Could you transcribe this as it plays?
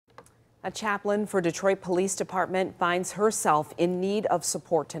A chaplain for Detroit Police Department finds herself in need of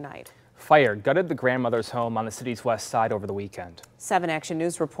support tonight. Fire gutted the grandmother's home on the city's west side over the weekend. 7 Action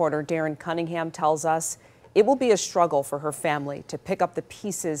News reporter Darren Cunningham tells us it will be a struggle for her family to pick up the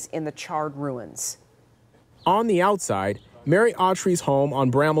pieces in the charred ruins. On the outside, Mary Autrey's home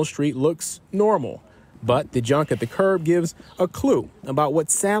on Bramall Street looks normal, but the junk at the curb gives a clue about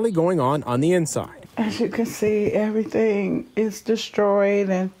what's sadly going on the inside. As you can see, everything is destroyed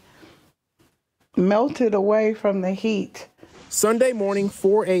and melted away from the heat. Sunday morning,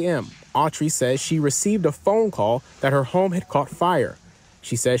 4 a.m., Autrey says she received a phone call that her home had caught fire.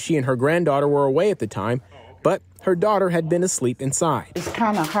 She says she and her granddaughter were away at the time, but her daughter had been asleep inside. It's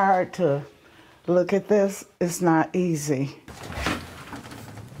kind of hard to look at this. It's not easy.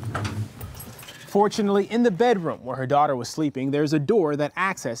 Fortunately, in the bedroom where her daughter was sleeping, there's a door that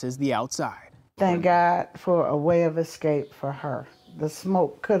accesses the outside. Thank God for a way of escape for her. The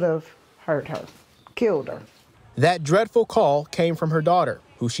smoke could have hurt her, killed her. That dreadful call came from her daughter,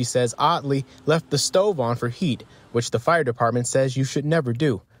 who she says oddly left the stove on for heat, which the fire department says you should never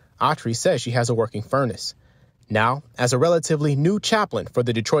do. Autrey says she has a working furnace. Now, as a relatively new chaplain for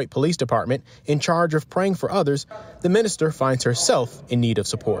the Detroit Police Department in charge of praying for others, the minister finds herself in need of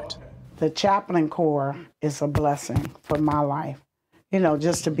support. The chaplain corps is a blessing for my life,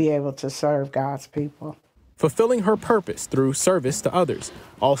 just to be able to serve God's people. Fulfilling her purpose through service to others,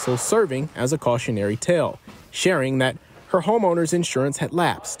 also serving as a cautionary tale, sharing that her homeowner's insurance had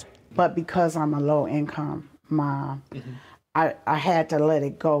lapsed. But because I'm a low-income mom, I had to let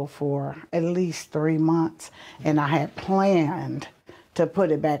it go for at least 3 months, and I had planned to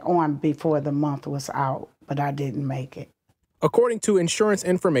put it back on before the month was out, but I didn't make it. According to Insurance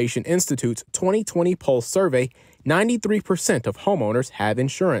Information Institute's 2020 Pulse survey, 93% of homeowners have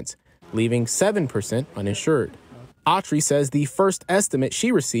insurance, leaving 7% uninsured. Autrey says the first estimate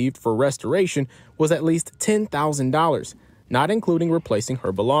she received for restoration was at least $10,000, not including replacing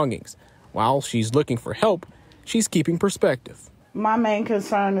her belongings. While she's looking for help, she's keeping perspective. My main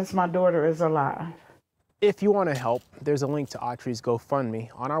concern is my daughter is alive. If you want to help, there's a link to Autrey's GoFundMe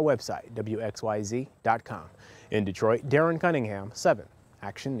on our website, WXYZ.com. In Detroit, Darren Cunningham, 7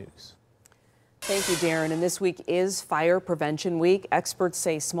 Action News. Thank you, Darren. And this week is Fire Prevention Week. Experts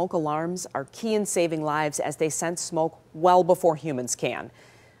say smoke alarms are key in saving lives as they sense smoke well before humans can.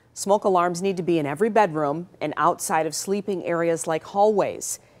 Smoke alarms need to be in every bedroom and outside of sleeping areas like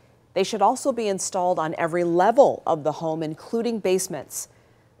hallways. They should also be installed on every level of the home, including basements.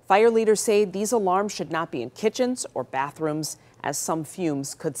 Fire leaders say these alarms should not be in kitchens or bathrooms, as some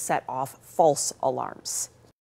fumes could set off false alarms.